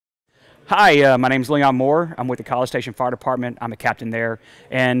Hi, my name is Leon Moore. I'm with the College Station Fire Department. I'm a captain there.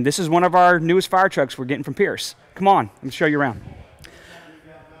 And this is one of our newest fire trucks we're getting from Pierce. Come on, let me show you around.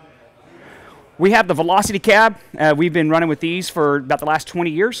 We have the Velocity cab. We've been running with these for about the last 20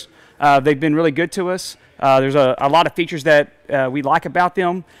 years. They've been really good to us. There's a lot of features that we like about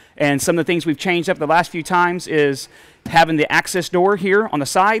them. And some of the things we've changed up the last few times is having the access door here on the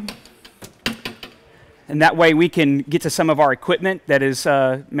side. And that way we can get to some of our equipment that is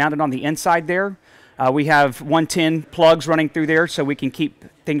mounted on the inside there. We have 110 plugs running through there so we can keep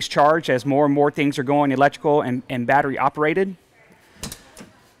things charged as more and more things are going electrical and battery operated.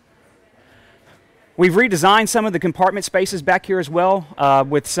 We've redesigned some of the compartment spaces back here as well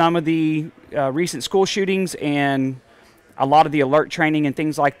with some of the recent school shootings and a lot of the alert training and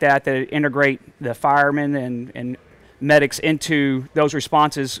things like that that integrate the firemen and medics into those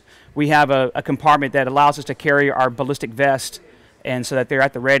responses. We have a compartment that allows us to carry our ballistic vest, and so that they're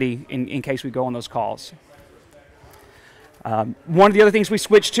at the ready in case we go on those calls. One of the other things we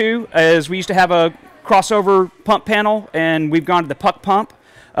switched to is we used to have a crossover pump panel, and we've gone to the PUC Pump,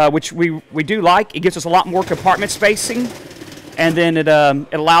 which we do like. It gives us a lot more compartment spacing, and then it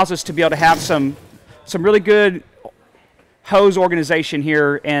allows us to be able to have some really good hose organization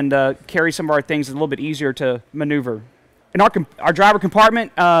here and carry some of our things a little bit easier to maneuver. In our driver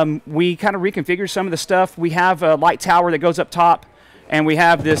compartment, we kind of reconfigured some of the stuff. We have a light tower that goes up top, and we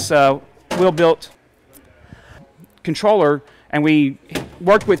have this wheel-built controller, and we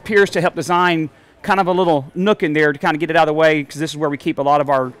worked with Pierce to help design kind of a little nook in there to kind of get it out of the way, because this is where we keep a lot of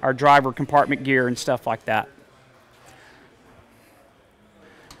our driver compartment gear and stuff like that.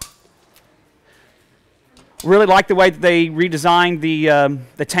 Really like the way that they redesigned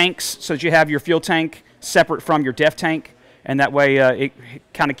the tanks so that you have your fuel tank separate from your def tank, and that way it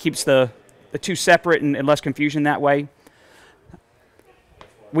kind of keeps the two separate and less confusion that way.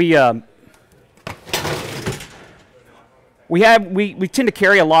 We tend to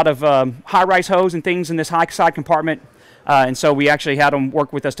carry a lot of high-rise hose and things in this high side compartment, and so we actually had them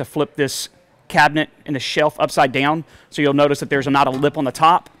work with us to flip this cabinet and the shelf upside down. So you'll notice that there's not a lip on the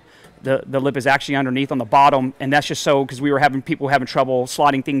top. The lip is actually underneath on the bottom, and that's just so because we were having people having trouble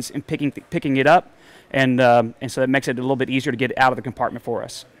sliding things and picking it up, and so that makes it a little bit easier to get it out of the compartment for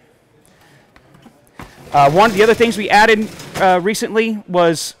us. One of the other things we added recently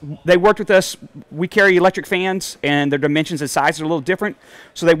was they worked with us. We carry electric fans, and their dimensions and sizes are a little different,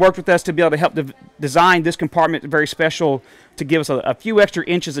 so they worked with us to be able to help design this compartment very special to give us a few extra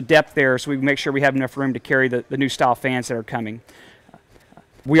inches of depth there, so we can make sure we have enough room to carry the new style fans that are coming.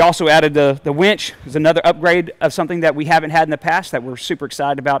 We also added the winch. It's another upgrade of something that we haven't had in the past that we're super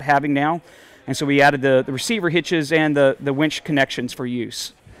excited about having now. And so we added the receiver hitches and the winch connections for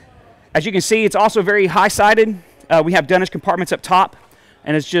use. As you can see, it's also very high-sided. We have Dunnage compartments up top,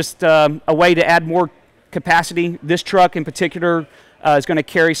 and it's just a way to add more capacity. This truck in particular is going to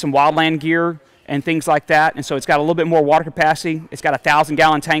carry some wildland gear and things like that, and so it's got a little bit more water capacity. It's got a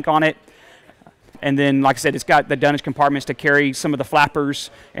 1,000-gallon tank on it. And then, like I said, it's got the Dunnage compartments to carry some of the flappers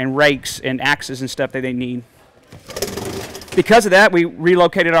and rakes and axes and stuff that they need. Because of that, we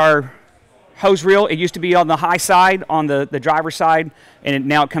relocated our hose reel. It used to be on the high side, on the driver's side, and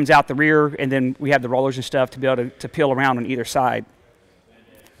now it comes out the rear, and then we have the rollers and stuff to be able to peel around on either side.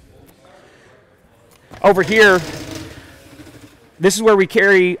 Over here, this is where we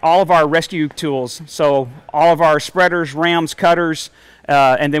carry all of our rescue tools. So all of our spreaders, rams, cutters,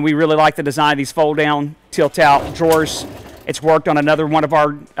 and then we really like the design of these fold-down, tilt-out drawers. It's worked on another one of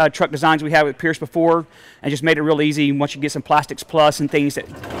our truck designs we had with Pierce before, and just made it real easy once you get some Plastics Plus and things that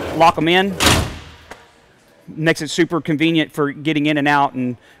lock them in. Makes it super convenient for getting in and out,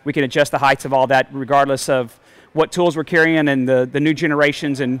 and we can adjust the heights of all that regardless of what tools we're carrying and the new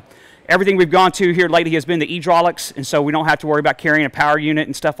generations. And everything we've gone to here lately has been the hydraulics, and so we don't have to worry about carrying a power unit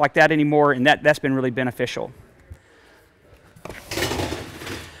and stuff like that anymore, and that's been really beneficial.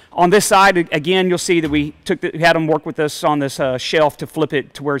 On this side, again, you'll see that we had them work with us on this shelf to flip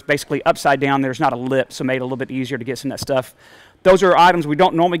it to where it's basically upside down. There's not a lip, so made it a little bit easier to get some of that stuff. Those are items we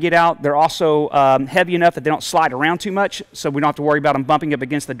don't normally get out. They're also heavy enough that they don't slide around too much, so we don't have to worry about them bumping up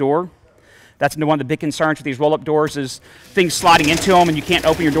against the door. That's one of the big concerns with these roll-up doors is things sliding into them and you can't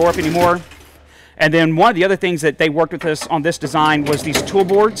open your door up anymore. And then one of the other things that they worked with us on this design was these tool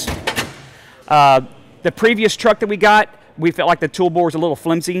boards. The previous truck that we got, we felt like the tool board was a little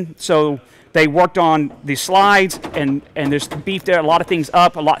flimsy, so they worked on the slides and just beefed a lot of things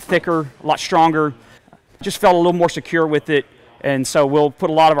up, a lot thicker, a lot stronger. Just felt a little more secure with it, and so we'll put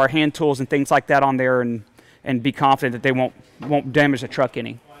a lot of our hand tools and things like that on there and be confident that they won't damage the truck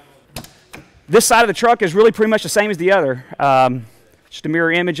any. This side of the truck is really pretty much the same as the other. Just a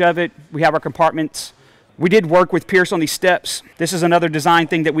mirror image of it. We have our compartments. We did work with Pierce on these steps. This is another design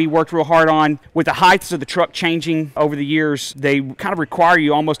thing that we worked real hard on. With the heights of the truck changing over the years, they kind of require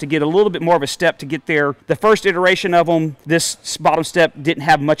you almost to get a little bit more of a step to get there. The first iteration of them, this bottom step didn't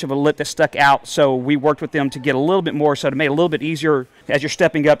have much of a lip that stuck out, so we worked with them to get a little bit more, so to make it a little bit easier as you're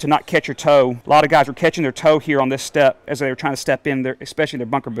stepping up to not catch your toe. A lot of guys were catching their toe here on this step as they were trying to step in, especially their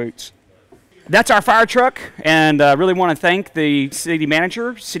bunker boots. That's our fire truck, and I really want to thank the city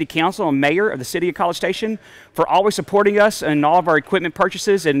manager, city council, and mayor of the city of College Station for always supporting us in all of our equipment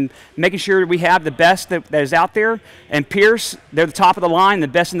purchases and making sure we have the best that is out there. And Pierce, they're the top of the line, the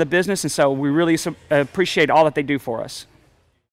best in the business, and so we really appreciate all that they do for us.